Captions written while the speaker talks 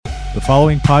The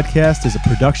following podcast is a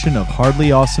production of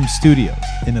Hardly Awesome Studios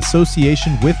in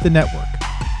association with the network.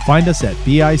 Find us at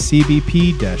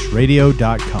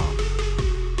bicbp-radio.com.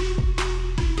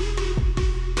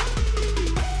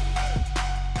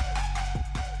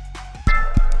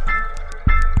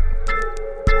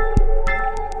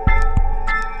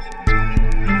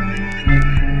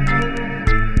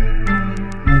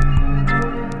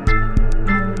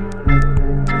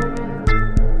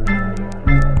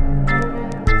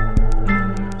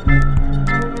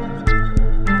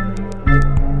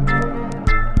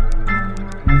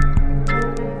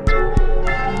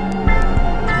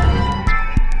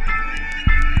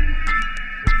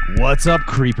 What's up,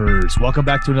 creepers? Welcome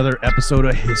back to another episode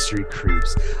of History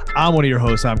Creeps. I'm one of your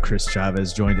hosts. I'm Chris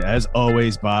Chavez, joined as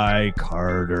always by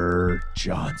Carter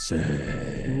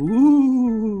Johnson.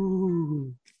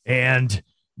 Ooh. And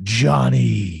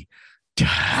Johnny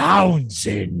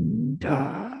Townsend.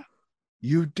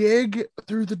 You dig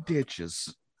through the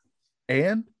ditches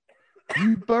and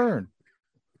you burn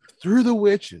through the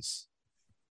witches.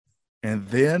 And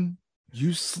then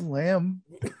you slam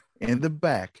in the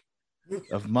back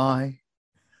of my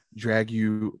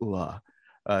Dragula.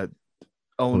 On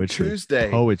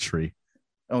Tuesday,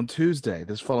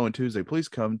 this following Tuesday, please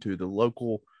come to the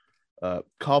local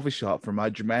coffee shop for my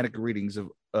dramatic readings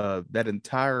of that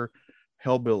entire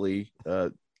Hellbilly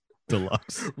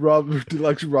Deluxe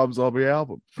Rob Zombie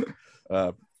album.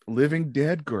 Living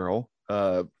Dead Girl,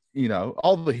 all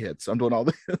the hits. I'm doing all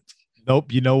the hits.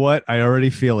 Nope. You know what? I already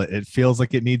feel it. It feels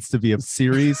like it needs to be a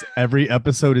series. Every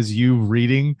episode is you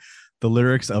reading the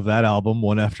lyrics of that album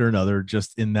one after another,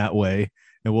 just in that way.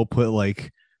 And we'll put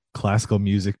like classical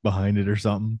music behind it or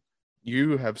something.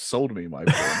 You have sold me, my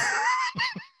friend.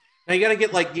 Now you gotta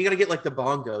get like the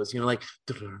bongos, like.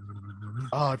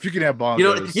 Oh, if you can have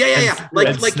bongos, yeah.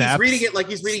 Like snaps, he's reading it, like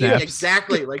he's reading snaps. it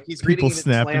exactly, like he's People reading it in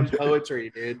snapping. slam poetry,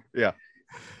 dude. Yeah.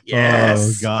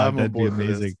 Yes. Oh God, I'm that'd be on board for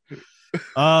amazing.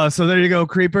 So there you go,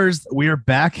 creepers. We are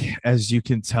back, as you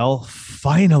can tell.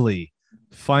 Finally,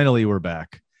 we're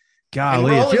back.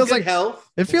 Golly, it feels like health.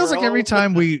 It feels like every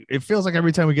time we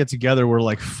get together, we're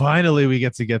like, finally we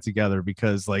get to get together,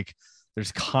 because like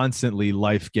there's constantly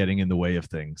life getting in the way of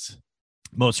things.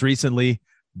 Most recently,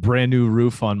 brand new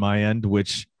roof on my end,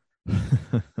 which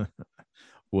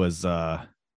was let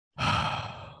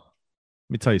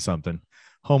me tell you something.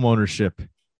 Home ownership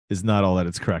is not all that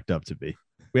it's cracked up to be.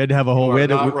 We had to have a whole.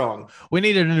 We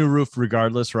needed a new roof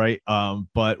regardless, right?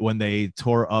 But when they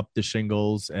tore up the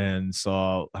shingles and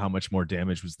saw how much more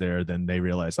damage was there, then they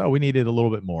realized, we needed a little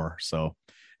bit more. So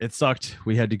it sucked.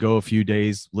 We had to go a few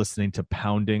days listening to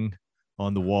pounding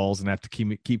on the walls, and have to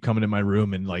keep coming in my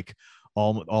room, and like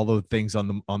all the things on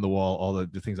the wall, all the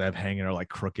things I have hanging are like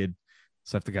crooked,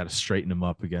 so I got to straighten them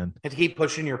up again. And keep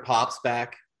pushing your pops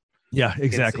back. Yeah,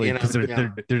 exactly. Because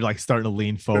they're like starting to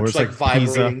lean forward. It's like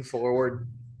vibrating forward.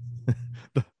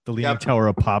 The Leaning Tower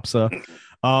of Popsa.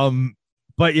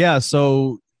 But yeah,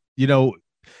 so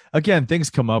again, things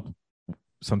come up.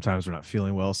 Sometimes we're not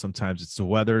feeling well, sometimes it's the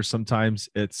weather, sometimes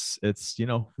it's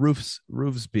roofs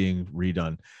being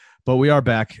redone. But we are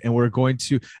back, and we're going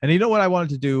to, and you know what I wanted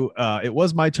to do? It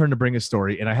was my turn to bring a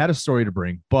story, and I had a story to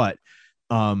bring, but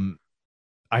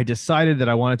I decided that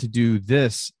I wanted to do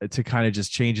this to kind of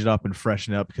just change it up and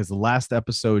freshen it up, because the last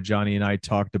episode Johnny and I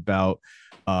talked about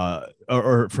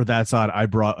or for That's Odd, I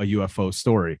brought a UFO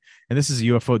story, and this is a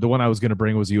UFO. The one I was going to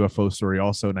bring was a UFO story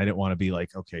also, and I didn't want to be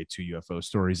like, okay, 2 UFO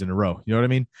stories in a row. You know what I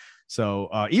mean? So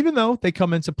even though they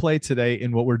come into play today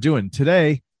in what we're doing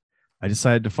today, I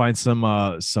decided to find some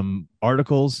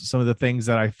articles, some of the things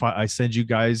that I send you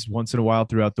guys once in a while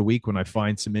throughout the week when I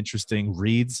find some interesting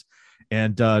reads,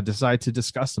 and decide to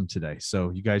discuss them today.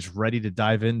 So you guys ready to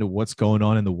dive into what's going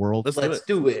on in the world? Let's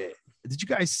do it. Did you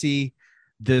guys see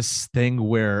this thing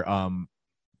where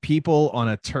people on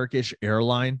a Turkish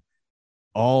airline,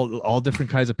 all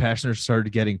different kinds of passengers,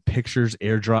 started getting pictures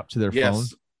airdropped to their phone?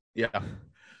 Yeah.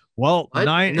 Well,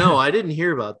 I didn't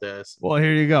hear about this. Well,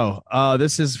 here you go.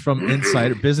 This is from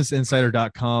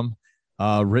businessinsider.com,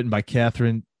 written by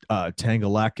Catherine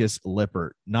Tangalakis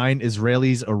Lippert. 9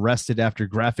 Israelis arrested after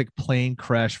graphic plane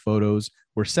crash photos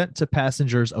were sent to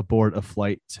passengers aboard a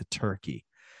flight to Turkey.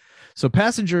 So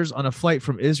passengers on a flight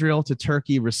from Israel to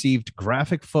Turkey received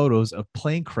graphic photos of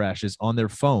plane crashes on their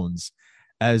phones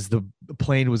as the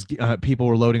plane was, people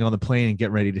were loading on the plane and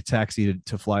getting ready to taxi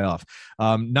to fly off.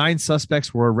 9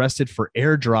 suspects were arrested for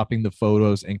airdropping the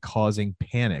photos and causing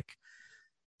panic.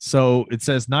 So it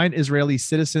says 9 Israeli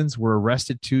citizens were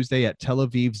arrested Tuesday at Tel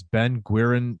Aviv's Ben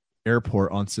Gurion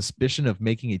Airport on suspicion of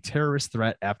making a terrorist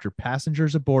threat after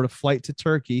passengers aboard a flight to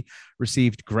Turkey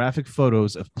received graphic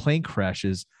photos of plane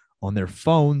crashes on their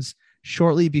phones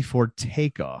shortly before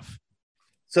takeoff.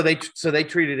 So they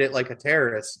treated it like a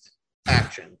terrorist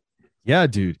action. Yeah,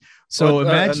 dude. So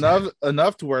imagine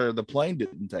enough to where the plane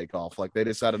didn't take off. Like they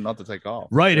decided not to take off.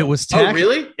 Right. It was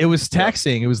really? It was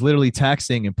taxiing. It was literally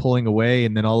taxiing and pulling away.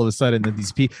 And then all of a sudden,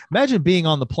 these people imagine being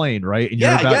on the plane, right? And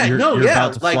you're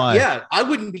about to fly. Yeah, I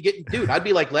wouldn't be getting, dude. I'd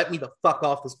be like, let me the fuck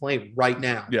off this plane right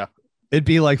now. Yeah. It'd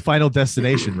be like Final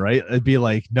Destination, right? It'd be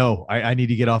like, no, I need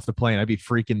to get off the plane. I'd be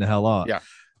freaking the hell out. Yeah.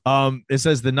 It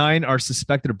says the 9 are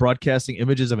suspected of broadcasting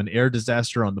images of an air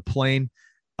disaster on the plane,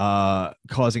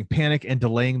 causing panic and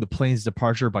delaying the plane's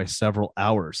departure by several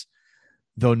hours.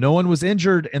 Though no one was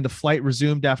injured and the flight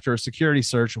resumed after a security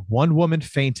search, one woman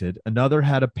fainted, another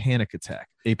had a panic attack.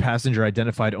 A passenger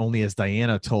identified only as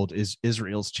Diana told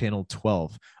Israel's Channel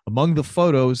 12. Among the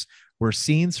photos were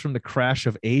scenes from the crash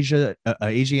of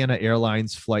Asiana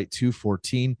Airlines Flight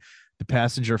 214. The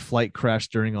passenger flight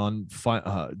crashed during on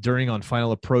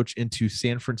final approach into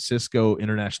San Francisco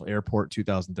International Airport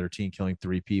 2013, killing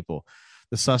 3 people.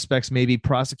 The suspects may be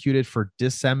prosecuted for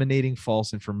disseminating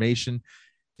false information.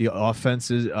 The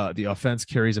offense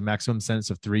carries a maximum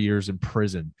sentence of 3 years in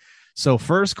prison. So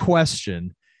first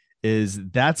question is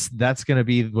that's going to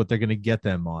be what they're going to get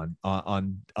them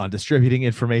on distributing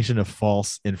information of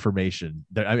false information.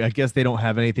 I guess they don't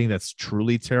have anything that's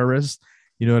truly terrorist.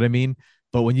 You know what I mean?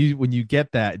 But when you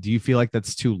get that, do you feel like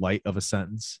that's too light of a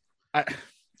sentence?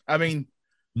 I mean,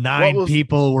 9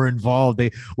 people were involved.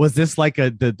 Was this like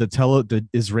the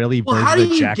Israeli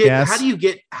version of Jackass? How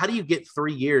do you get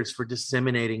 3 years for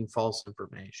disseminating false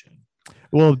information?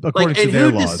 Well, according to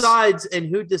their laws.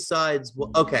 Who decides?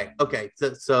 Well, okay.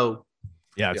 So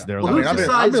yeah, it's their laws. Who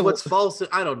decides what's false?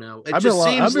 I don't know. I've been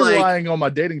relying on my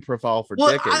dating profile for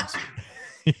decades,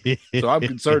 so I'm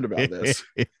concerned about this.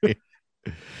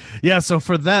 Yeah, so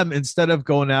for them, instead of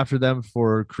going after them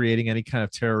for creating any kind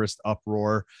of terrorist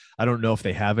uproar, I don't know if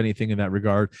they have anything in that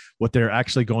regard. What they're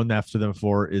actually going after them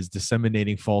for is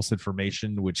disseminating false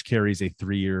information, which carries a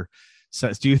 3-year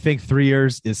sentence. Do you think 3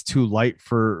 years is too light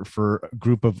for a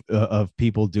group of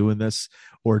people doing this,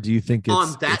 or do you think it's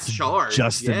on that charge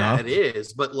just enough? It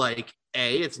is, but like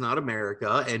A, it's not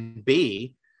America, and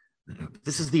B,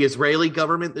 this is the Israeli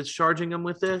government that's charging them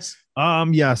with this.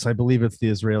 Yes, I believe it's the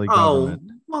Israeli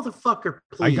government. Oh, motherfucker!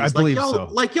 Please, I believe so.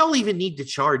 Like y'all even need to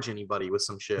charge anybody with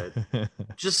some shit.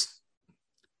 Just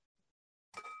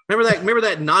remember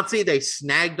that Nazi they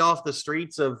snagged off the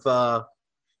streets of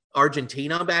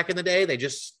Argentina back in the day. They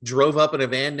just drove up in a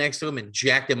van next to him and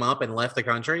jacked him up and left the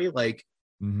country. Like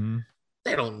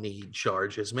they don't need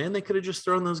charges, man. They could have just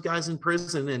thrown those guys in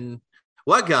prison. And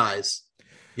what guys?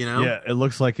 You know? Yeah, it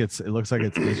looks like it's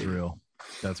Israel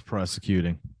that's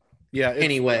prosecuting. Yeah.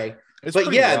 Anyway,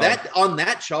 but yeah, wild. That on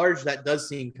that charge, that does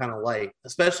seem kind of light,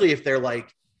 especially if they're like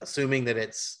assuming that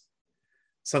it's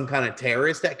some kind of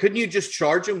terrorist. That couldn't you just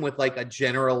charge him with like a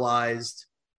generalized,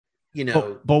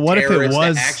 but what if it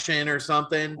was action or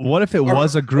something? What if it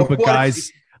was a group of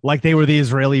guys like they were the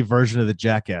Israeli version of the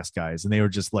Jackass guys, and they were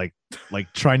just like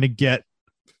trying to get.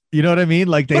 You know what I mean?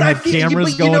 Like they had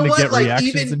cameras going to get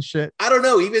reactions and shit. I don't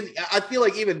know. I feel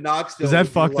like even Knoxville is that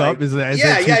fucked up? Is that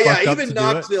yeah? Even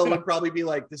Knoxville would probably be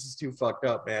like, "This is too fucked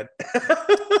up, man."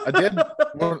 I did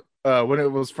when it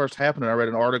was first happening. I read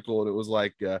an article and it was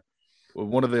like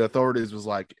one of the authorities was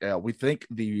like, "We think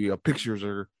the pictures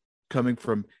are coming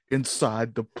from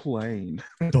inside the plane."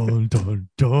 Dun, dun,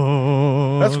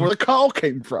 dun. That's where the call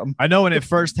came from. I know when it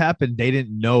first happened, they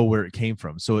didn't know where it came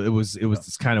from. So it was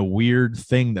this kind of weird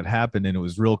thing that happened, and it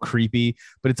was real creepy,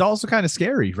 but it's also kind of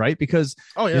scary, right? Because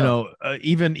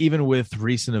even with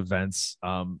recent events,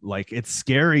 like it's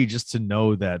scary just to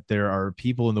know that there are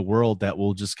people in the world that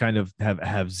will just kind of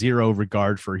have zero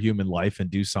regard for human life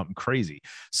and do something crazy.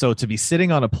 So to be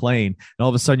sitting on a plane and all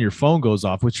of a sudden your phone goes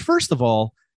off, which first of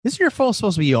all, isn't your phone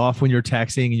supposed to be off when you're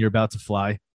taxiing and you're about to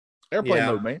fly? Airplane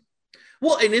mode, man.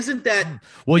 Well, and isn't that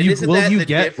will you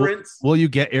get difference? Will you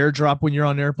get AirDrop when you're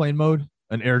on airplane mode?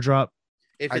 An AirDrop?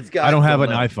 If it's got, I don't have an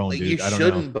iPhone, dude. You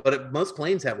shouldn't, but most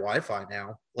planes have Wi-Fi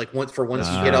now. Like once you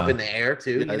get up in the air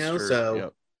too,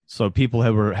 True. So people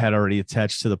had already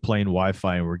attached to the plane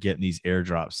Wi-Fi and were getting these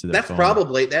AirDrops to their phone.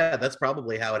 That's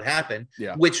probably how it happened.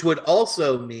 Yeah. Which would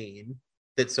also mean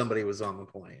that somebody was on the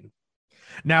plane.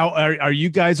 Now, are you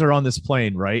guys are on this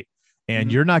plane, right?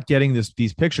 And you're not getting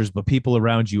these pictures, but people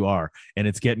around you are, and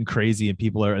it's getting crazy, and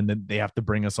people are, and then they have to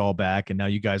bring us all back. And now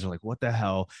you guys are like, what the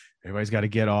hell? Everybody's got to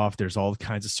get off. There's all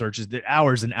kinds of searches.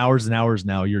 Hours and hours and hours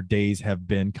now. Your days have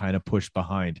been kind of pushed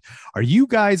behind. Are you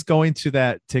guys going to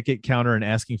that ticket counter and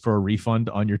asking for a refund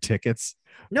on your tickets?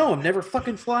 No, I'm never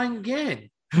fucking flying again.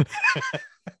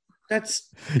 That's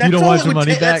you don't all want it your would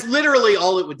money take. back. That's literally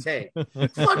all it would take.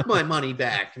 Fuck my money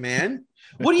back, man.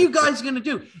 What are you guys going to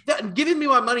do? Giving me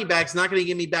my money back is not going to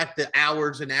give me back the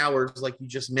hours and hours, like you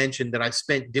just mentioned, that I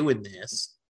spent doing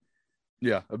this.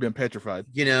 Yeah, I've been petrified.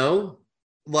 You know,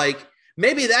 like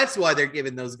maybe that's why they're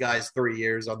giving those guys 3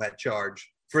 years on that charge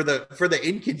for the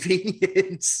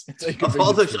inconvenience of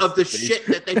all the shit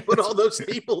that they put all those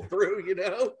people through. You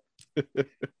know.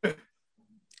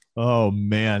 Oh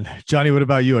man, Johnny, what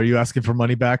about you? Are you asking for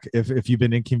money back if you've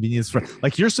been inconvenienced for,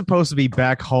 like, you're supposed to be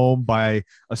back home by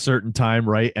a certain time,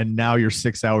 right? And now you're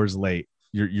 6 hours late.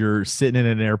 You're sitting in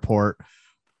an airport.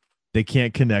 They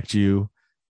can't connect you.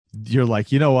 You're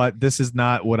like, you know what? This is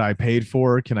not what I paid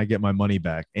for. Can I get my money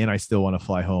back? And I still want to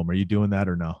fly home. Are you doing that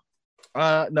or no?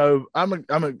 No,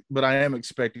 but I am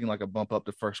expecting like a bump up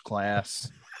to first class,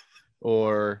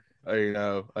 or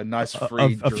a nice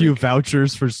free a few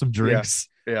vouchers for some drinks.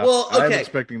 Yeah. Well, okay. I'm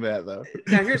expecting that though.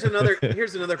 Now here's another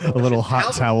a little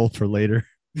hot towel for later.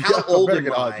 How old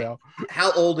am I?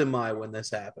 How old am I when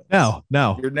this happened? Now.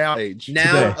 You're now age.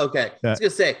 Now, today. Okay. I was gonna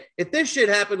say, if this shit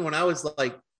happened when I was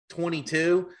like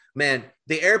 22, man,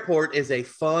 the airport is a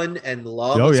fun and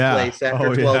lawless place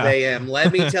after 12 a.m.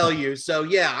 Let me tell you. So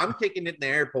yeah, I'm kicking it in the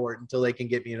airport until they can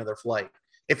get me another flight.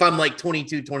 If I'm like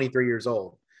 22, 23 years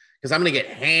old. Because I'm going to get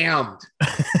hammed.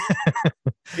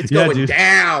 It's going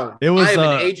down. I am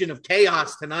an agent of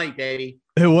chaos tonight, baby.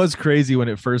 It was crazy when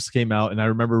it first came out. And I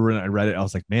remember when I read it, I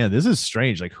was like, man, this is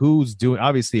strange. Like, who's doing,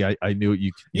 obviously I knew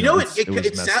you know,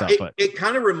 it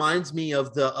kind of reminds me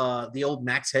of the old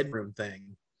Max Headroom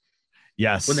thing.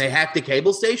 Yes. When they hacked the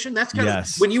cable station, that's kind of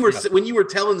when you were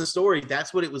telling the story,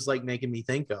 that's what it was like making me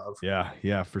think of.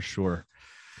 Yeah, for sure.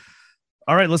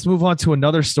 All right, let's move on to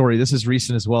another story. This is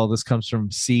recent as well. This comes from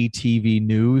CTV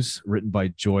News, written by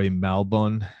Joy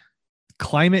Malbon.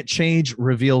 Climate change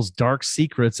reveals dark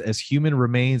secrets as human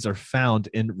remains are found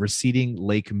in receding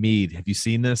Lake Mead. Have you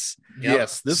seen this?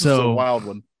 Yes, this is a wild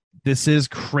one. This is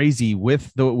crazy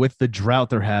with the drought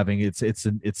they're having. It's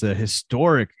a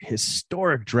historic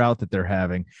drought that they're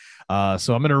having.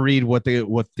 So I'm going to read what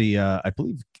the I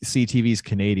believe CTV's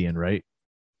Canadian, right?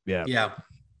 Yeah.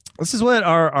 This is what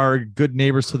our good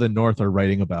neighbors to the north are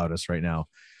writing about us right now.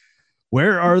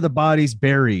 Where are the bodies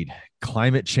buried?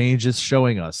 Climate change is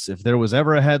showing us. If there was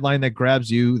ever a headline that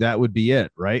grabs you, that would be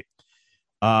it, right?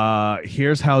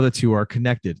 Here's how the two are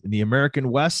connected. In the American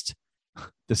West,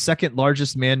 the second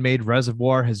largest man-made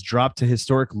reservoir has dropped to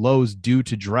historic lows due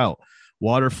to drought.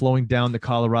 Water flowing down the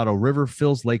Colorado River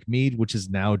fills Lake Mead, which is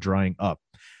now drying up.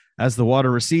 As the water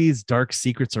recedes, dark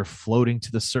secrets are floating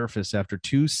to the surface after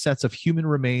two sets of human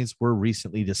remains were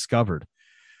recently discovered.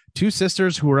 Two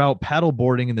sisters who were out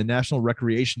paddleboarding in the National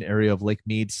Recreation Area of Lake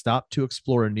Mead stopped to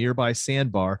explore a nearby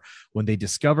sandbar when they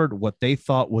discovered what they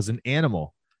thought was an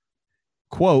animal.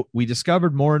 Quote, "We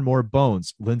discovered more and more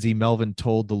bones," Lindsay Melvin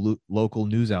told the local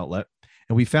news outlet,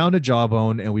 "and we found a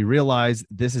jawbone and we realized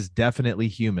this is definitely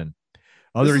human."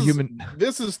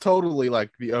 This is totally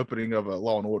like the opening of a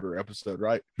Law and Order episode,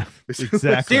 right?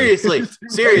 Exactly. Seriously.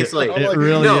 It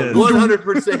really is.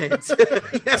 100%.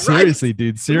 Seriously, right?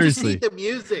 Dude. Seriously. The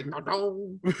music.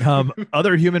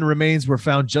 Other human remains were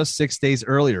found just 6 days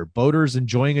earlier. Boaters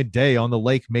enjoying a day on the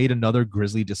lake made another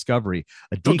grisly discovery: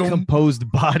 a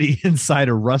decomposed body inside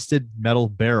a rusted metal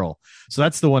barrel. So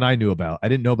that's the one I knew about. I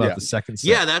didn't know about the second set.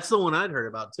 Yeah, that's the one I'd heard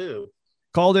about too.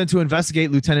 Called in to investigate,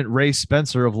 Lieutenant Ray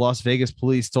Spencer of Las Vegas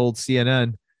police told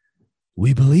CNN,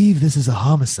 "We believe this is a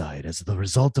homicide as the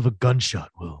result of a gunshot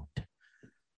wound."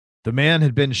 The man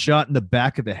had been shot in the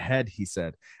back of the head, he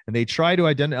said, and they try to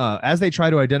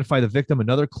identify the victim.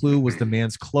 Another clue was the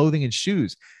man's clothing and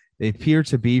shoes. They appear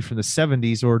to be from the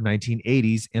 70s or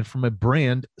 1980s and from a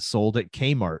brand sold at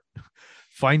Kmart.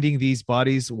 Finding these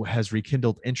bodies has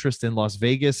rekindled interest in Las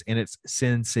Vegas and its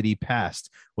Sin City past,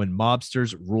 when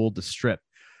mobsters ruled the Strip.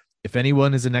 If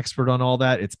anyone is an expert on all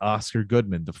that, it's Oscar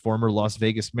Goodman. The former Las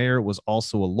Vegas mayor was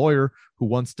also a lawyer who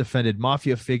once defended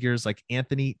mafia figures like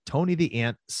Tony the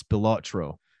Ant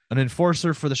Spilotro. An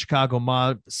enforcer for the Chicago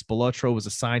mob, Spilotro was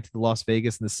assigned to Las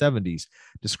Vegas in the 70s.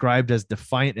 Described as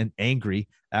defiant and angry,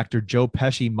 actor Joe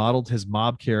Pesci modeled his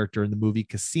mob character in the movie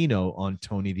Casino on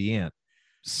Tony the Ant.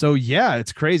 So yeah,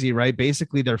 it's crazy, right?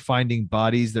 Basically, they're finding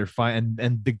bodies.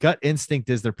 And the gut instinct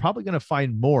is they're probably going to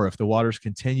find more if the waters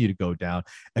continue to go down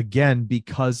again,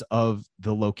 because of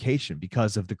the location,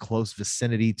 because of the close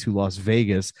vicinity to Las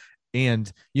Vegas.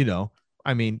 And, there's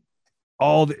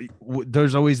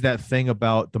always that thing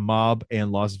about the mob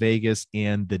and Las Vegas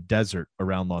and the desert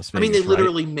around Las Vegas. I mean, they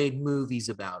literally made movies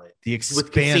about it. The expanse,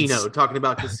 with Casino, talking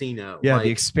about Casino. Yeah, the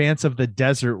expanse of the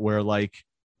desert where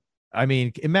I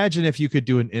mean, imagine if you could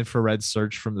do an infrared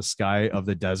search from the sky of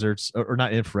the deserts, or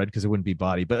not infrared because it wouldn't be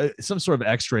body, but some sort of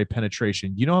X-ray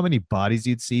penetration. You know how many bodies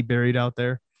you'd see buried out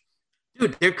there?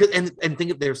 Dude, there could and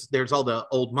think of there's all the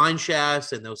old mine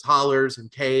shafts and those hollers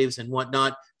and caves and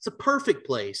whatnot. It's a perfect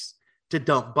place to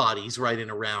dump bodies right in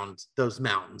around those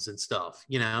mountains and stuff,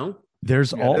 you know?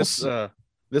 There's also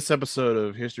this episode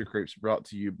of History Creeps brought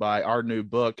to you by our new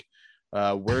book,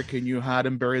 Where Can You Hide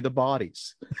and Bury the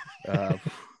Bodies?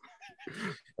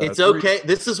 It's okay.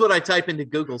 This is what I type into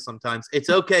Google sometimes. It's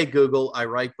okay, Google. I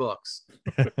write books.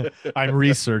 I'm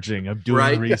researching. I'm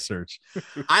doing research.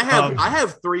 I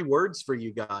have 3 words for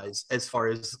you guys as far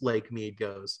as Lake Mead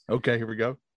goes. Okay, here we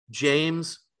go.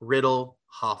 James Riddle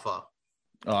Hoffa.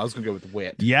 Oh, I was gonna go with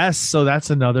wet. Yes, so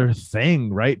that's another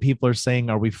thing, right? People are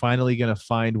saying, are we finally going to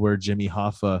find where Jimmy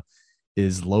Hoffa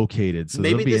is located? So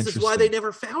maybe this is why they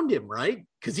never found him, right?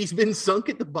 Because he's been sunk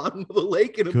at the bottom of the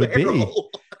lake in a barrel.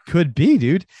 Could be,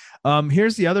 dude.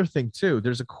 Here's the other thing too.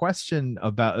 There's a question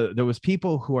about there was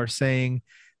people who are saying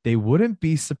they wouldn't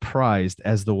be surprised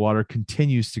as the water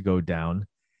continues to go down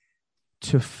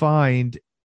to find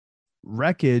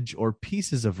wreckage or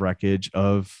pieces of wreckage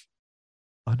of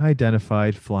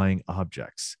unidentified flying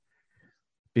objects.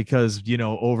 Because, you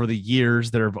know, over the years,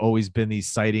 there have always been these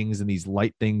sightings and these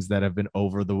light things that have been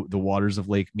over the waters of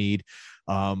Lake Mead,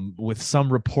 with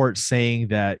some reports saying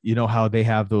that, you know, how they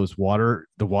have those the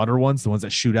water ones, the ones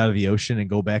that shoot out of the ocean and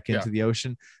go back into the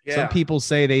ocean. Yeah. Some people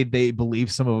say they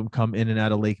believe some of them come in and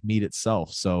out of Lake Mead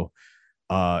itself. So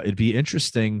it'd be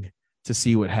interesting to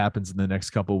see what happens in the next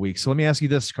couple of weeks. So let me ask you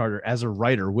this, Carter, as a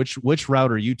writer, which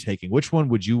route are you taking? Which one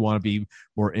would you want to be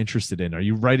more interested in? Are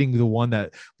you writing the one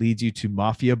that leads you to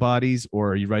mafia bodies,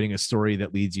 or are you writing a story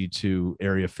that leads you to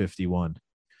Area 51?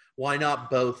 Why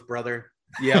not both, brother?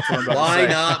 Yeah. Why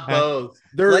not both?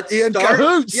 They're in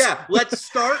cahoots. Yeah. Let's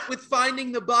start with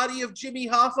finding the body of Jimmy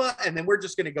Hoffa, and then we're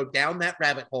just going to go down that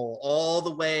rabbit hole all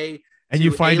the way. And you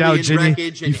find out Jimmy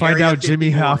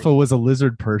Hoffa was a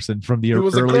lizard person from the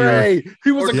earlier.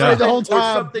 He was a gray the whole time.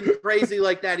 Or something crazy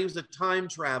like that. He was a time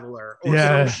traveler or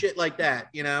some shit like that,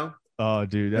 you know? Oh,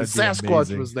 dude.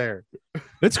 Sasquatch was there.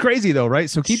 It's crazy, though, right?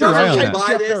 So keep your eye on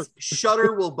that.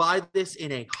 Shudder will buy this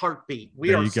in a heartbeat.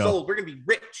 We are sold. We're going to be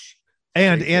rich.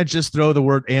 And just throw the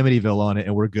word Amityville on it,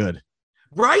 and we're good.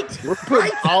 Right? We're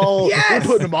putting we're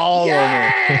putting them all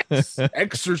on it.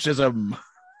 Exorcism.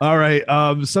 All right.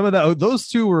 Some of those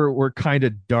two were kind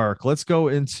of dark. Let's go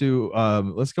into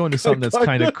something that's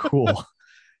kind of cool.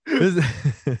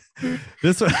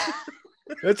 This one.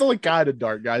 It's only kind of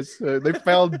dark, guys. They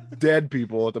found dead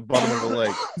people at the bottom of the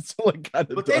lake. It's only kind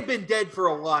of But they've been dead for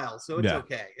a while, so it's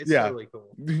okay. It's really cool.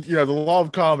 Yeah, the law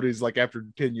of comedy is like after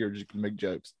 10 years you can make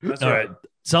jokes. That's all right.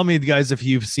 Tell me, guys, if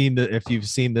you've seen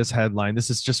this headline. This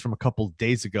is just from a couple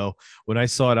days ago. When I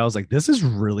saw it, I was like, this is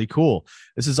really cool.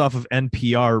 This is off of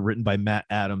NPR, written by Matt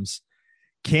Adams.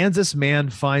 Kansas man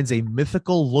finds a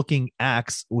mythical looking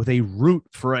axe with a root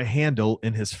for a handle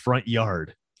in his front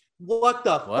yard. What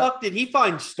the fuck? Did he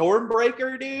find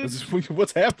Stormbreaker, dude?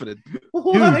 What's happening?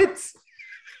 What? Dude.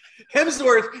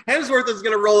 Hemsworth is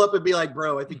going to roll up and be like,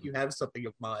 bro, I think you have something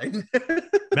of mine.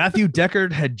 Matthew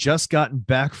Deckard had just gotten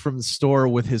back from the store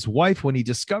with his wife when he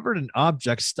discovered an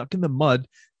object stuck in the mud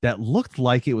that looked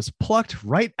like it was plucked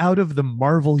right out of the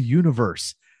Marvel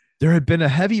universe. There had been a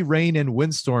heavy rain and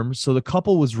windstorm, so the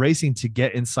couple was racing to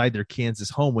get inside their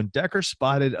Kansas home when Deckard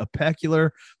spotted a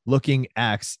peculiar-looking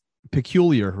axe.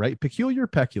 Peculiar, right?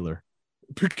 Peculiar.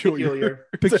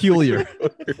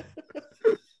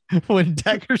 When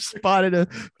Deckard spotted a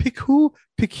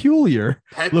peculiar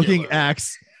looking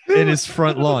axe in his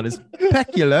front lawn, is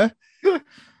peculiar.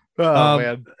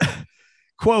 Man.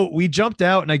 Quote, we jumped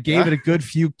out and I gave it a good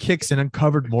few kicks and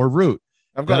uncovered more root.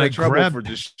 I've got in trouble for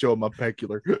just showing my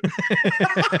peculiar.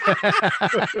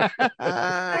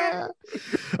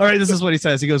 All right, this is what he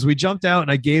says. He goes, we jumped out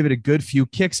and I gave it a good few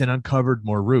kicks and uncovered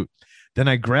more root. Then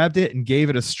I grabbed it and gave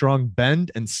it a strong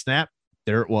bend and snap.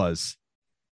 There it was.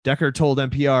 Deckard told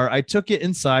NPR, I took it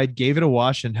inside, gave it a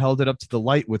wash, and held it up to the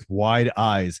light with wide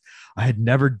eyes. I had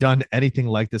never done anything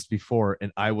like this before,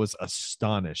 and I was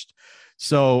astonished.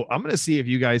 So I'm going to see if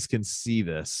you guys can see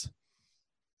this.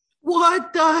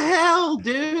 What the hell,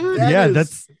 dude?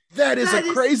 That is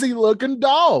a crazy looking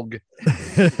dog.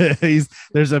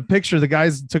 There's a picture. The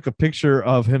guys took a picture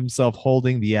of himself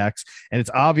holding the axe, and it's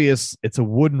obvious it's a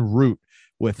wooden root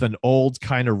with an old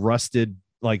kind of rusted,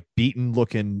 like beaten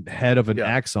looking head of an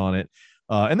axe on it.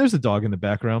 And there's a dog in the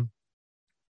background.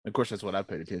 Of course, that's what I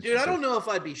paid attention to. Dude, I don't know if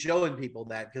I'd be showing people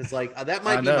that because like that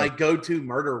might be my go-to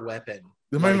murder weapon.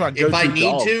 Like, if I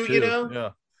need to, you know? Yeah.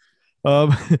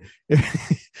 Um,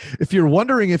 if you're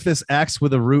wondering if this axe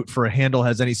with a root for a handle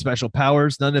has any special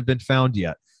powers, none have been found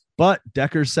yet. But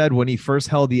Decker said when he first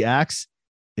held the axe,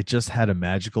 it just had a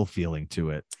magical feeling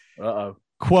to it. Uh-oh.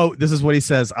 Quote, this is what he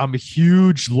says. I'm a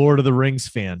huge Lord of the Rings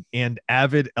fan and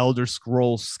avid Elder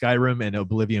Scrolls, Skyrim, and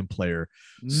Oblivion player.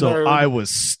 So Nerd. I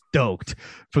was stoked.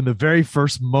 From the very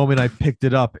first moment I picked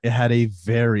it up, it had a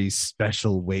very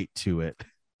special weight to it.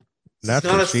 That's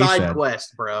not a side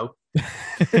quest, bro.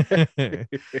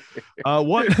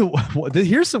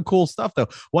 Here's some cool stuff though.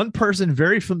 One person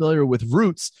very familiar with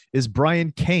roots is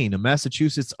Brian Kane, a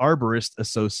Massachusetts Arborist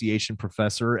Association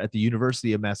professor at the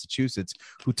University of Massachusetts,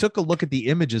 who took a look at the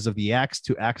images of the axe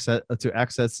to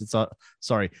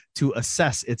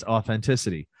assess its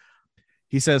authenticity.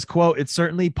 He says, quote, "It's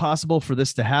certainly possible for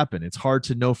this to happen. It's hard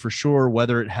to know for sure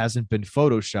whether it hasn't been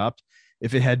photoshopped.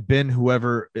 If it had been,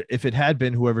 whoever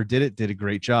did it did a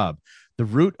great job. The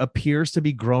root appears to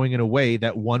be growing in a way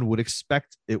that one would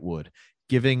expect it would,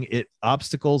 giving it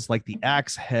obstacles like the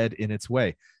axe head in its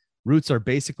way. Roots are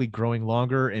basically growing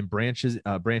longer and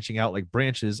branching out like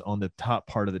branches on the top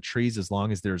part of the trees as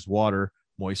long as there's water,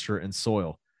 moisture, and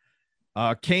soil."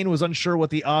 Kane was unsure what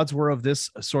the odds were of this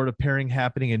sort of pairing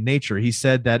happening in nature. He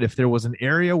said that if there was an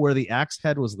area where the axe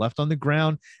head was left on the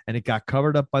ground and it got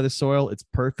covered up by the soil, it's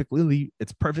perfectly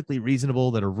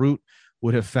reasonable that a root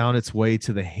would have found its way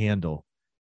to the handle.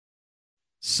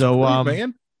 So,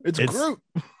 man, it's Groot.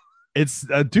 It's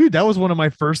dude, that was one of my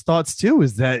first thoughts too.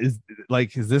 Is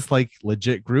this like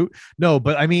legit Groot? No,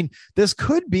 but I mean, this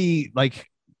could be like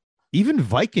even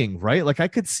Viking, right? Like I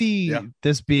could see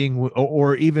this being,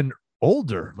 or even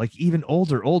older, like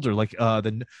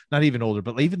not even older,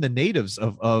 but even the natives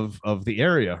of the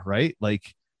area, right?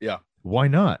 Like, yeah, why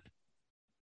not?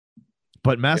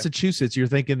 But Massachusetts, you're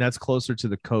thinking that's closer to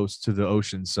the coast, to the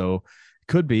ocean, so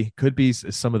could be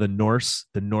some of the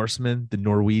Norsemen, the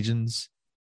Norwegians.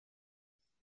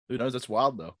 Who knows? That's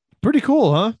wild though. Pretty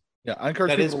cool, huh? Yeah, I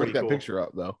encourage people to look that picture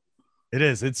up though. It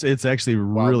is. It's actually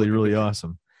really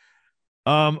awesome.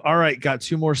 All right, got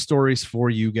two more stories for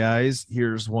you guys.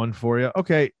 Here's one for you.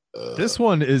 Okay, this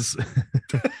one is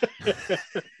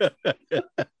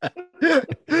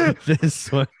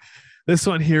this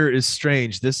one here is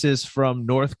strange. This is from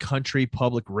North Country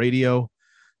Public Radio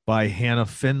by Hannah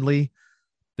Findley.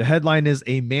 The headline is,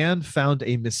 "A man found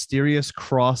a mysterious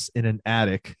cross in an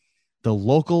attic. The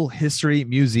local history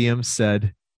museum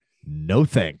said, no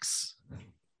thanks."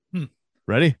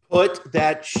 Ready? Put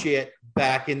that shit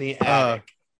back in the attic.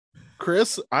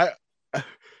 Chris,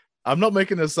 I'm not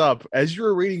making this up. As you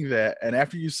were reading that, and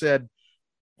after you said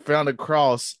found a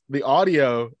cross, the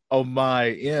audio on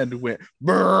my end went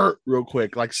brrr real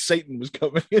quick, like Satan was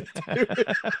coming in.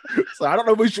 So I don't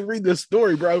know if we should read this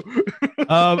story, bro.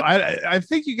 I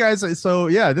think you guys, so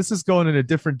yeah, this is going in a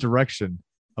different direction,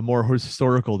 a more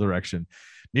historical direction.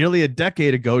 Nearly a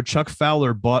decade ago, Chuck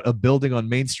Fowler bought a building on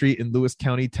Main Street in Lewis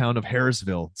County town of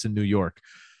Harrisville. It's in New York.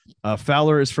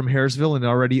 Fowler is from Harrisville and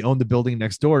already owned the building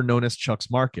next door known as Chuck's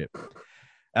Market.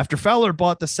 After Fowler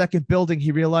bought the second building,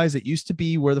 he realized it used to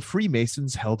be where the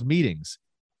Freemasons held meetings.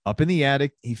 Up in the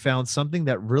attic, he found something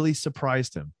that really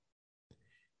surprised him.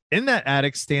 In that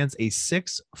attic stands a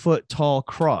 6-foot tall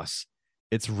cross.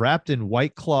 It's wrapped in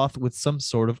white cloth with some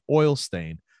sort of oil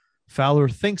stain. Fowler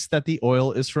thinks that the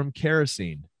oil is from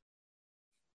kerosene.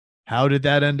 How did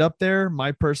that end up there?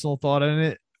 My personal thought on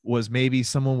it was maybe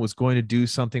someone was going to do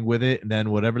something with it, and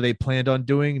then whatever they planned on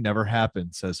doing never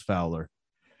happened, says Fowler.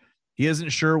 He isn't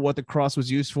sure what the cross was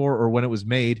used for or when it was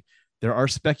made. There are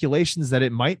speculations that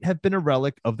it might have been a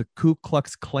relic of the Ku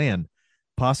Klux Klan,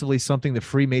 possibly something the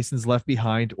Freemasons left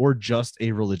behind, or just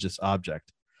a religious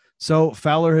object. So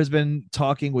Fowler has been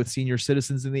talking with senior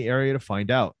citizens in the area to find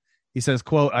out. He says,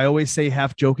 quote, "I always say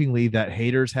half jokingly that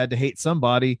haters had to hate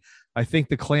somebody. I think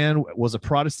the Klan was a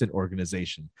Protestant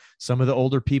organization. Some of the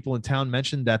older people in town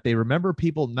mentioned that they remember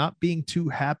people not being too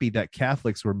happy that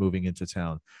Catholics were moving into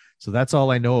town. So that's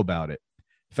all I know about it."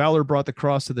 Fowler brought the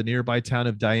cross to the nearby town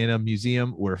of Diana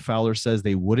Museum, where Fowler says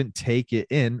they wouldn't take it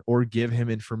in or give him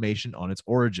information on its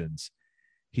origins.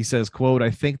 He says, quote, "I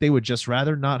think they would just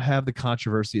rather not have the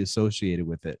controversy associated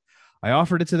with it. I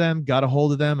offered it to them, got a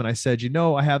hold of them, and I said,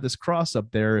 I have this cross up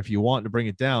there if you want to bring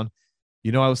it down.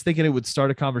 I was thinking it would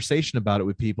start a conversation about it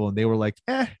with people, and they were like,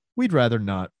 we'd rather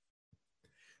not."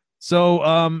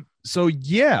 So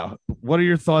yeah, what are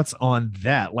your thoughts on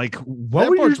that? Like, what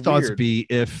would your thoughts be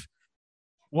if,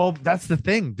 well, that's the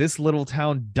thing. This little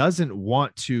town doesn't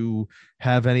want to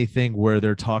have anything where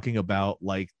they're talking about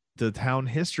like the town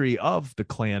history of the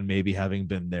Klan maybe having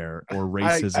been there, or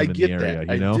racism in the area.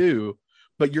 I do.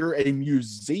 but you're a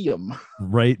museum.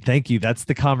 Right. Thank you. That's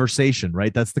the conversation,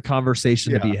 right? That's the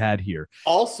conversation to be had here.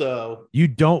 Also, you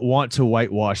don't want to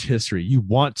whitewash history. You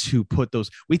want to put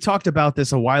those. We talked about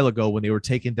this a while ago when they were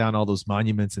taking down all those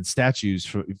monuments and statues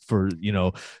for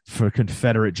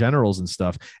Confederate generals and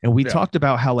stuff. And we talked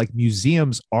about how like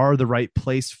museums are the right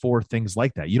place for things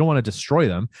like that. You don't want to destroy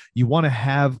them. You want to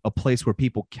have a place where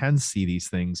people can see these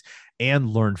things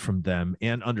and learn from them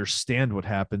and understand what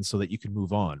happened so that you can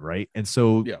move on. Right. And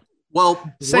so,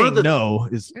 well, saying no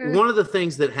is one of the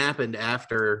things that happened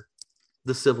after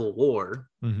the Civil War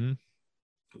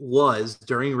was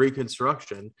during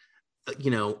Reconstruction,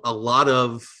 a lot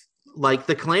of like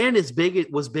the Klan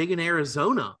was big in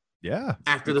Arizona. Yeah.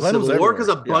 After the Civil War, because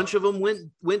a bunch of them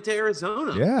went to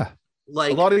Arizona. Yeah.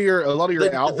 Like a lot of your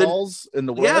outlaws in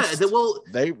the West. Yeah.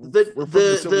 They were from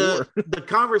the Civil War. The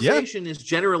conversation is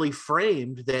generally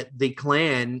framed that the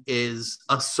Klan is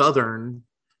a Southern,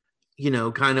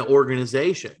 kind of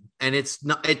organization. And it's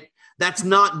not, that's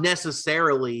not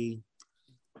necessarily.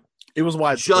 It was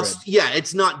widespread.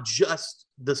 It's not just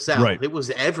the South. Right. It was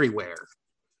everywhere.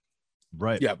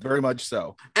 Right. Yeah, very much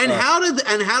so. And how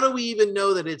do we even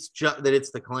know that it's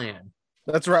the Klan?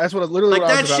 That's right. That's what it literally like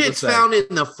that shit's found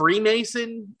in the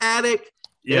Freemason attic.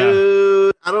 Yeah.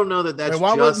 Dude, I don't know that that's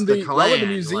why just the Klan. Why would the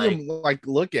museum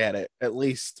look at it at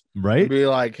least? Right. And be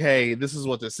like, hey, this is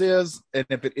what this is. And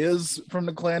if it is from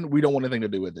the Klan, we don't want anything to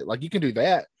do with it. Like you can do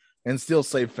that and still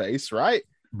save face, right?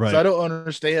 Right. So I don't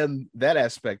understand that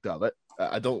aspect of it.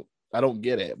 I don't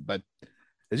get it, but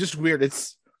it's just weird.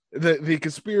 It's the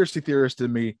conspiracy theorist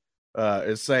in me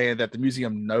is saying that the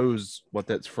museum knows what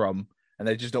that's from and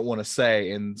they just don't want to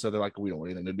say. And so they're like, we don't want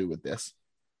anything to do with this.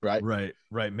 Right.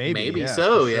 Right. Maybe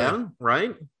so. Sure. Yeah.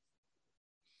 Right.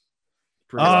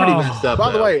 That's pretty messed up.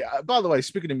 By the way,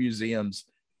 speaking of museums,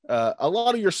 a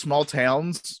lot of your small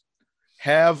towns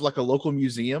have like a local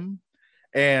museum,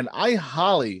 and I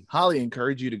highly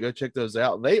encourage you to go check those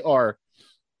out. They are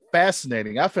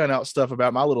fascinating. I found out stuff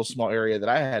about my little small area that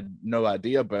I had no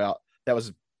idea about. That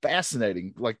was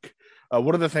fascinating. Like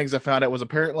one of the things I found out was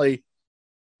apparently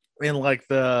in like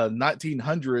the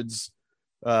 1900s,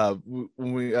 when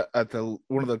we at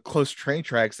one of the close train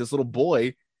tracks, this little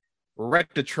boy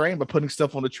wrecked a train by putting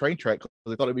stuff on the train track because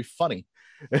they thought it'd be funny.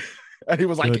 And he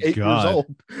was like 8 years old.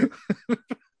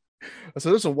 So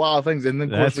there's some wild things. And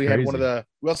then of course we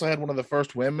also had one of the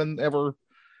first women ever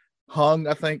hung,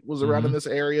 I think, was around in this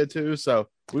area too. So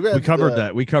we covered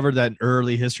that. We covered that in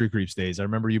early History Creeps days. I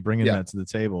remember you bringing that to the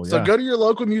table. So go to your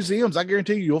local museums. I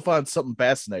guarantee you'll find something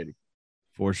fascinating.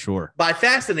 For sure. By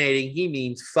fascinating, he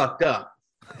means fucked up.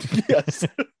 Yes.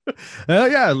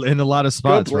 In a lot of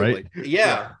spots, completely. Right?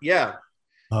 Yeah.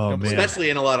 Oh man. Especially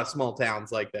in a lot of small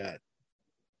towns like that.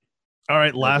 All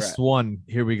right, last one.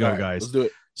 Here we go, guys. Let's do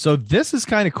it. So this is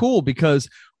kind of cool because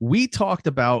we talked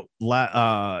about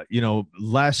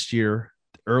last year,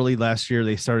 early last year,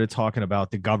 they started talking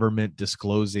about the government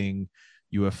disclosing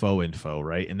UFO info,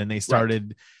 right? And then they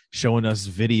started showing us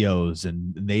videos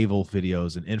and naval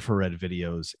videos and infrared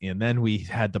videos. And then we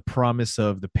had the promise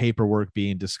of the paperwork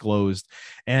being disclosed.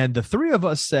 And the three of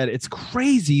us said, it's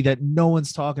crazy that no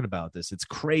one's talking about this. It's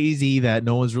crazy that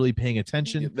no one's really paying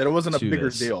attention. That it wasn't a bigger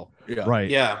this. deal. Yeah. Right.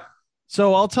 Yeah.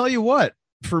 So I'll tell you what,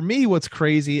 for me, what's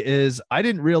crazy is I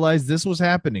didn't realize this was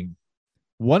happening.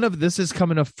 This is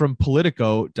coming up from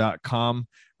Politico.com,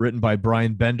 written by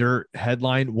Brian Bender.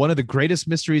 Headline: one of the greatest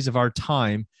mysteries of our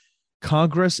time.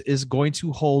 Congress is going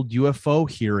to hold UFO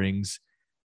hearings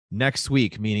next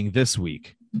week, meaning this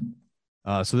week.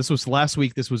 So this was last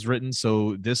week. This was written.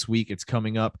 So this week it's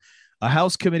coming up. A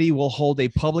House committee will hold a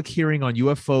public hearing on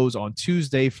UFOs on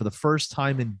Tuesday for the first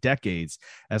time in decades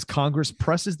as Congress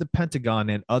presses the Pentagon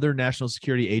and other national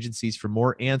security agencies for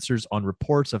more answers on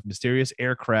reports of mysterious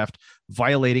aircraft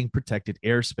violating protected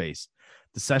airspace.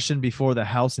 The session before the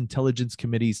House Intelligence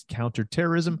Committee's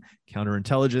Counterterrorism,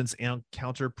 Counterintelligence, and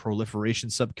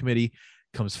Counterproliferation Subcommittee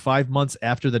comes 5 months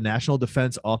after the National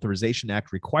Defense Authorization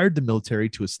Act required the military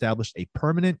to establish a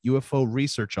permanent UFO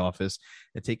research office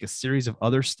and take a series of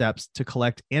other steps to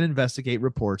collect and investigate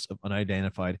reports of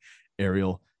unidentified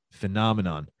aerial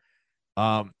phenomenon.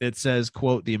 It says,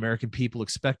 quote, the American people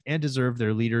expect and deserve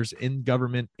their leaders in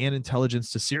government and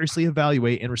intelligence to seriously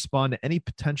evaluate and respond to any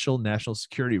potential national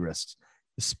security risks,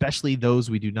 especially those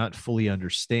we do not fully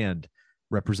understand,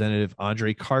 Representative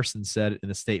Andre Carson said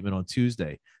in a statement on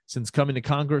Tuesday. Since coming to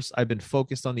Congress, I've been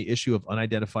focused on the issue of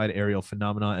unidentified aerial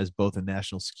phenomena as both a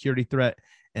national security threat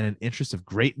and an interest of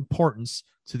great importance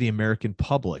to the American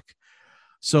public.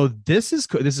 So this is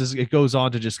it goes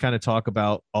on to just kind of talk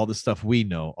about all the stuff we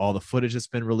know, all the footage that's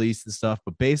been released and stuff.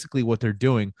 But basically what they're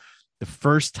doing the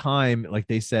first time, like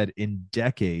they said, in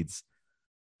decades,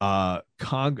 the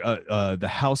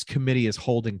House committee is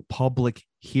holding public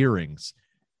hearings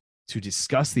to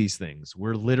discuss these things.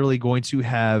 We're literally going to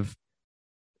have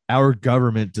our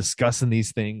government discussing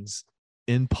these things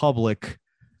in public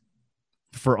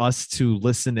for us to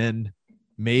listen in.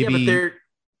 Maybe, yeah,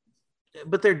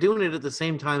 but they're doing it at the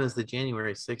same time as the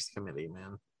January 6th committee,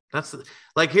 man. That's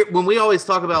like here when we always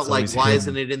talk about like why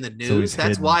isn't it in the news?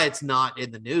 That's why it's not in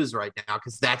the news right now,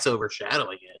 because that's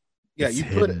overshadowing it. Yeah, you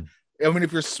put it. I mean,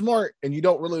 if you're smart and you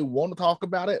don't really want to talk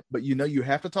about it, but you know you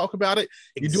have to talk about it,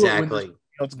 you do it when you know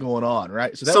what's going on,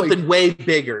 right? So something way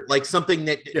bigger, like something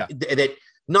that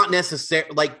not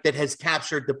necessarily like that has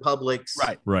captured the public's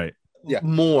right. Yeah,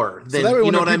 more than so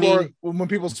you know what I mean. When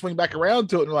people swing back around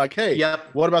to it and they're like, "Hey, yep,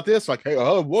 what about this?" Like, "Hey,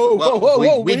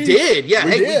 whoa, we did, yeah,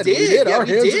 we did. Our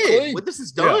hands are clean. What this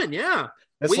is done, yeah.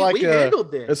 It's we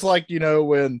handled this. It's like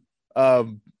when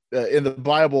in the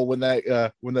Bible when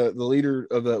the leader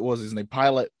of the what was his name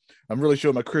Pilate. I'm really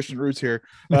showing my Christian roots here.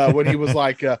 When he was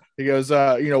like, he goes,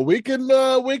 we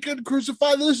can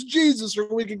crucify this Jesus,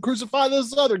 or we can crucify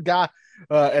this other guy.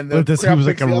 And then he was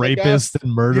like a rapist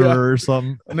and murderer or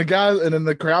something. And then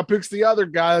the crowd picks the other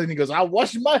guy, and he goes, "I'm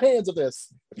washing my hands of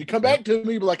this. If you come back to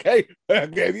me, be like, hey, I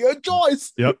gave you a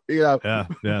choice." Yep.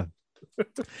 Yeah.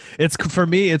 It's for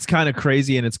me, it's kind of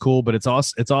crazy and it's cool, but it's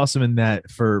awesome in that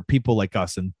for people like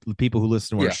us and people who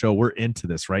listen to our show, we're into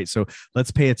this, right? So let's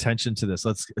pay attention to this.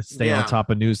 Let's stay on top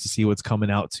of news to see what's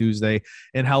coming out Tuesday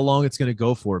and how long it's going to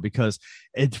go for, because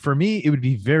for me, it would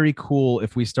be very cool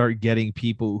if we start getting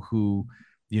people who,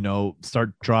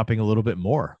 start dropping a little bit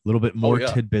more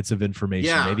tidbits of information.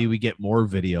 Yeah. Maybe we get more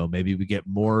video, maybe we get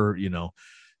more,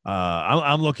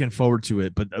 I'm looking forward to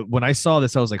it. But when I saw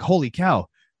this, I was like, holy cow.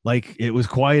 Like it was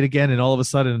quiet again, and all of a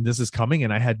sudden this is coming,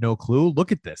 and I had no clue.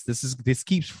 Look at this. This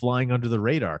keeps flying under the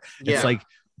radar. Yeah. It's like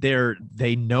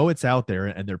they know it's out there,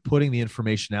 and they're putting the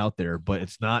information out there, but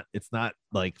it's not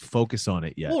like focus on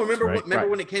it yet. Well, remember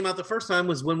when it came out the first time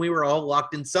was when we were all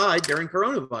locked inside during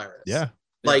coronavirus. Yeah.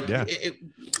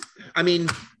 I mean,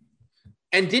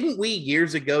 and didn't we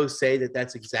years ago say that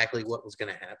that's exactly what was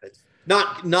going to happen?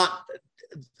 Not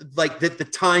like that the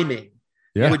timing.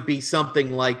 It would be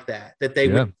something like that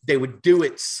they would do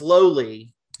it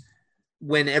slowly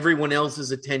when everyone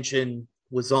else's attention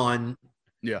was on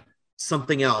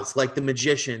something else, like the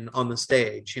magician on the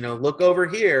stage. Look over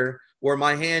here where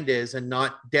my hand is and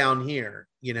not down here.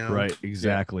 Right?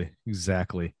 Exactly.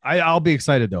 I'll be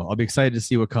excited though. I'll be excited to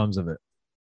see what comes of it.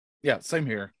 Yeah, same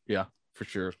here. Yeah, for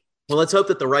sure. Well, let's hope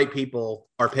that the right people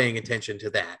are paying attention to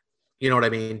that. You know what I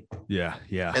mean? Yeah.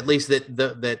 At least that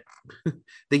the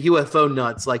UFO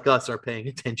nuts like us are paying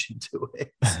attention to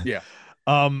it. Yeah.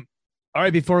 All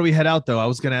right. Before we head out, though, I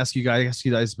was going to ask you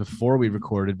guys before we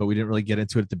recorded, but we didn't really get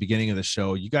into it at the beginning of the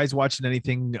show. You guys watching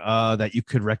anything that you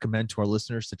could recommend to our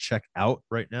listeners to check out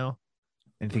right now?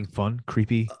 Anything fun,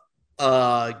 creepy?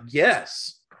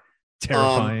 Yes.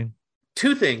 Terrifying.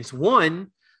 Two things.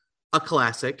 One, a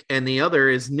classic, and the other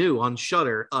is new on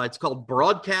Shudder. It's called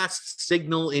Broadcast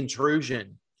Signal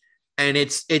Intrusion, and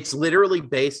it's literally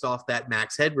based off that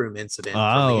Max Headroom incident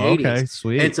from the 80s. Okay,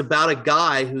 sweet. And it's about a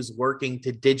guy who's working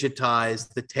to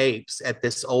digitize the tapes at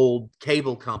this old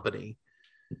cable company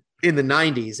in the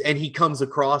 90s, and he comes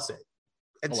across it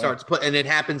and and it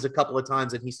happens a couple of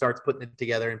times, and he starts putting it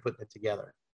together.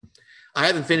 I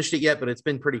haven't finished it yet, but it's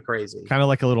been pretty crazy. Kind of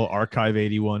like a little Archive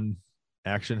 81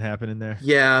 action happening there.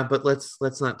 Yeah, but let's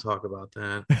not talk about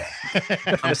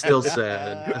that. I'm still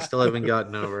sad. I still haven't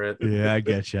gotten over it. Yeah, I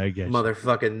get you.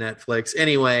 Motherfucking Netflix.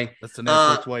 Anyway, that's the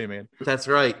Netflix way, man. That's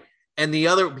right. And the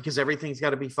other, because everything's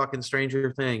got to be fucking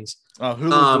Stranger Things.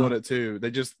 Hulu's doing it too. They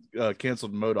just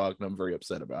canceled MODOK, and I'm very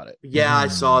upset about it. Yeah, I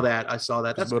saw that. That's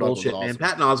MODOK bullshit, man.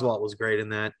 Patton Oswalt was great in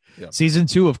that. Yeah. Season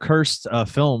 2 of Cursed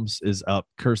Films is up.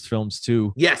 Cursed Films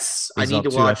 2. Yes, I need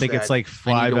to watch. I think it's like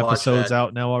 5 episodes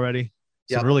out now already.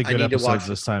 Some really good episodes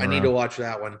this time. I need to watch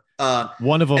that one.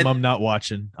 One of them I'm not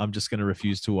watching. I'm just going to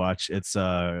refuse to watch. It's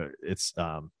what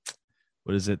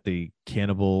is it? The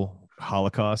Cannibal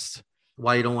Holocaust.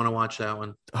 Why you don't want to watch that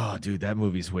one? Oh, dude, that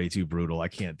movie's way too brutal. I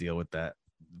can't deal with that.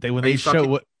 When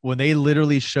they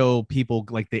literally show people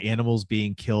like the animals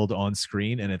being killed on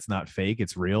screen and it's not fake,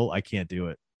 it's real. I can't do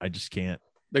it. I just can't.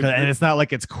 And it's not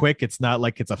like it's quick. It's not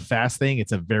like it's a fast thing.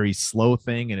 It's a very slow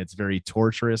thing, and it's very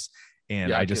torturous.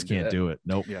 And I just can't do it.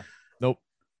 Nope. Yeah. Nope.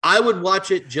 I would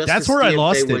watch it just. That's where I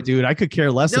lost it, dude. I could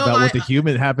care less about what the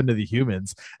human happened to the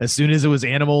humans. As soon as it was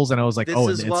animals, and I was like, "Oh,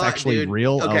 it's actually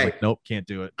real." Okay. I was like, "Nope, can't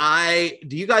do it."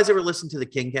 Do you guys ever listen to the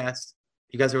Kingcast?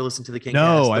 You guys ever listen to the Kingcast?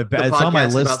 No, it's on my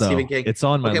list though. It's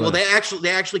on my list. Well, they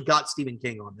actually got Stephen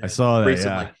King on there. I saw that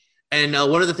recently. Yeah. And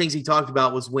one of the things he talked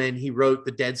about was when he wrote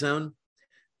The Dead Zone.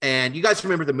 And you guys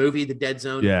remember the movie The Dead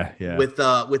Zone? Yeah.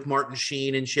 With Martin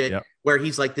Sheen and shit, yep. where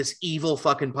he's like this evil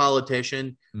fucking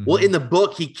politician. Mm-hmm. Well, in the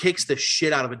book, he kicks the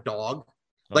shit out of a dog.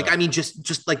 Like, I mean,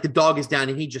 just like the dog is down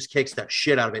and he just kicks the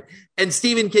shit out of it. And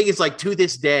Stephen King is like, to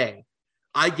this day,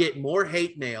 I get more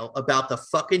hate mail about the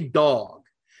fucking dog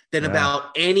than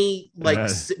about any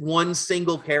one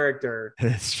single character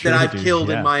that I've killed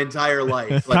in my entire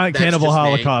life. Like, Cannibal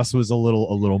Holocaust was a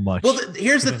little much. Well,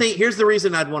 here's the thing. Here's the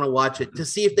reason I'd want to watch it, to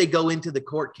see if they go into the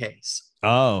court case.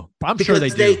 Oh, I'm sure they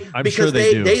do. I'm sure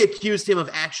they do. They accused him of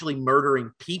actually murdering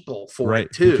people for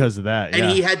it too, because of that. And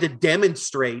he had to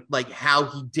demonstrate like how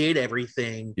he did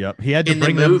everything. Yep, he had to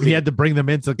bring them. He had to bring them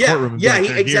into the courtroom. Yeah,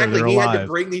 exactly. He had to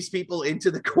bring these people into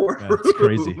the courtroom. That's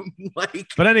crazy.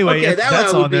 But anyway, okay,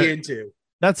 that's on there.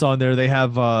 That's on there. They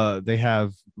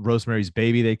have Rosemary's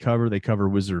Baby. They cover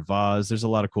Wizard of Oz. There's a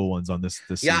lot of cool ones on this.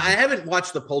 Yeah, I haven't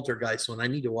watched the Poltergeist one. I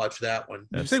need to watch that one.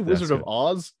 Did you say Wizard of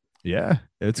Oz? Yeah,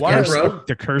 it's cursed, bro?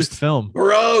 The cursed film.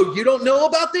 Bro, you don't know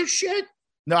about this shit?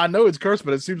 No, I know it's cursed,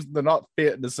 but it seems they're not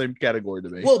fit in the same category to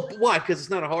me. Well, why? Because it's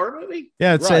not a horror movie?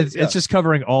 Yeah, it's just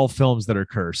covering all films that are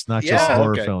cursed, not just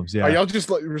horror films. Yeah. Are y'all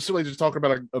just like recently just talking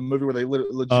about a movie where they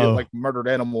legit like murdered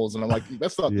animals, and I'm like,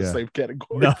 that's not the same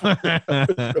category. No.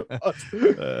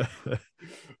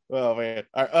 Oh man.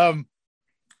 All right,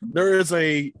 there is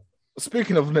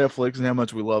speaking of Netflix and how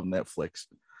much we love Netflix.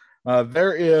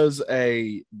 There is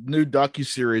a new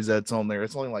docuseries that's on there.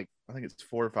 It's only like, I think it's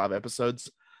 4 or 5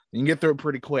 episodes. You can get through it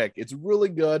pretty quick. It's really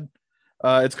good.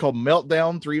 It's called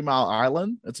Meltdown 3 Mile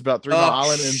Island. It's about 3 Mile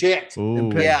Island. Shit.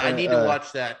 Yeah, I need to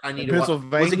watch that. I need to watch.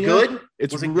 Was it good?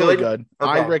 It's really good. Okay.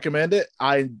 I recommend it.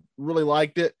 I really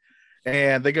liked it.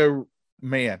 And they go,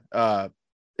 man, I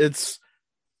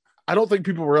don't think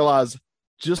people realize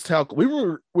just how we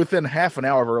were within half an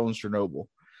hour of our own Chernobyl.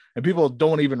 And people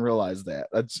don't even realize that.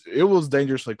 It was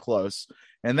dangerously close.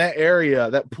 And that area,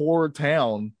 that poor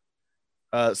town,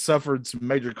 suffered some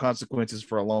major consequences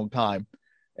for a long time.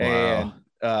 Wow.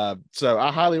 And so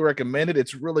I highly recommend it.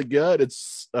 It's really good.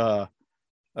 It's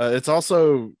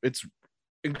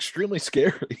extremely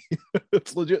scary.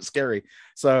 It's legit scary.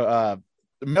 So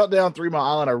Meltdown 3 Mile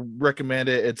Island, I recommend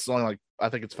it. It's only like, I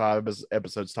think it's 5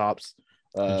 episodes tops.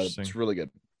 It's really good.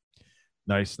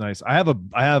 Nice. I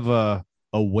have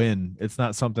a win. It's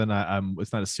not something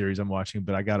it's not a series I'm watching,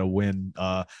 but I got a win.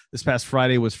 This past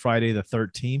Friday was Friday the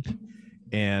 13th,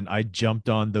 and I jumped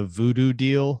on the Vudu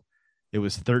deal. It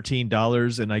was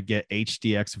 $13, and I get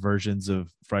HDX versions of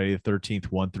Friday the 13th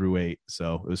 1 through 8.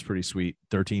 So it was pretty sweet.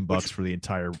 $13 for the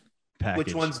entire package.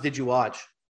 Which ones did you watch?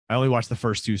 I only watched the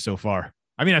first 2 so far.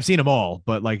 I mean, I've seen them all,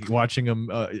 but like watching them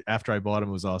after I bought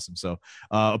them was awesome. So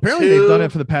apparently they've done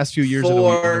it for the past few years in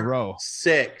a row.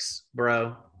 6,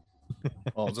 bro.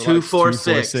 2, 4,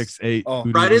 6, 8.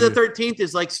 Friday the 13th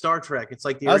is like Star Trek. It's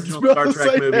like the original Star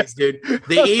Trek movies, dude.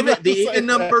 The even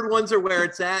numbered ones are where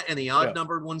it's at, and the odd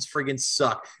numbered ones friggin'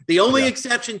 suck. The only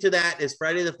exception to that is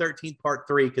Friday the 13th Part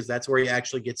 3, because that's where he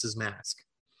actually gets his mask.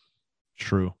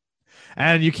 True,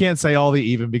 and you can't say all the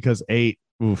even, because 8.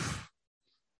 Oof.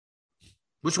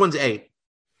 Which one's 8?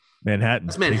 Manhattan.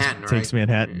 That's Manhattan, right? Takes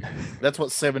Manhattan. That's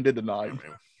what 7 did to 9,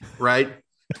 right?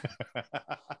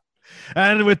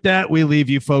 And with that, we leave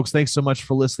you folks. Thanks so much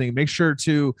for listening. Make sure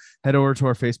to head over to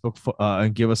our Facebook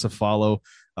and give us a follow.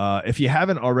 If you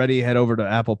haven't already, head over to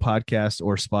Apple Podcasts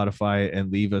or Spotify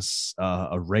and leave us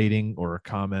a rating or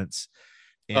comments.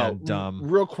 And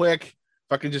real quick,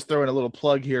 if I can just throw in a little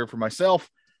plug here for myself,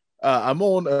 I'm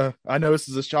on. I know this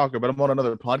is a shocker, but I'm on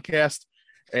another podcast,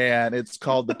 and it's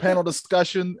called The Panel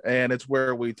Discussion, and it's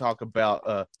where we talk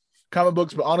about comic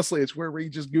books. But honestly, it's where we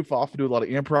just goof off and do a lot of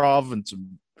improv, and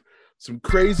some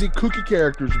crazy kooky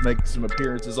characters make some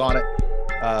appearances on it.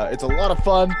 It's a lot of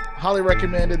fun. Highly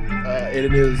recommended.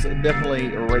 It is definitely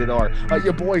rated R.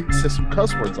 Your boy says some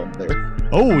cuss words on there.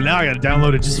 Oh, now I got to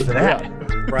download it just for that.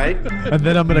 Right? And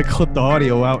then I'm going to clip the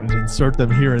audio out and insert them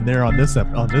here and there on this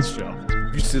show.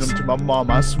 You send them to my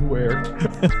mom, I swear.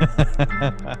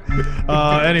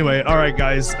 Anyway, all right,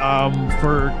 guys.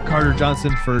 For Carter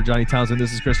Johnson, for Johnny Townsend,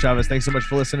 this is Chris Chavez. Thanks so much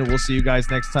for listening. We'll see you guys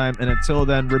next time. And until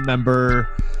then, remember,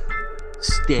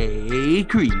 stay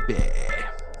creepy.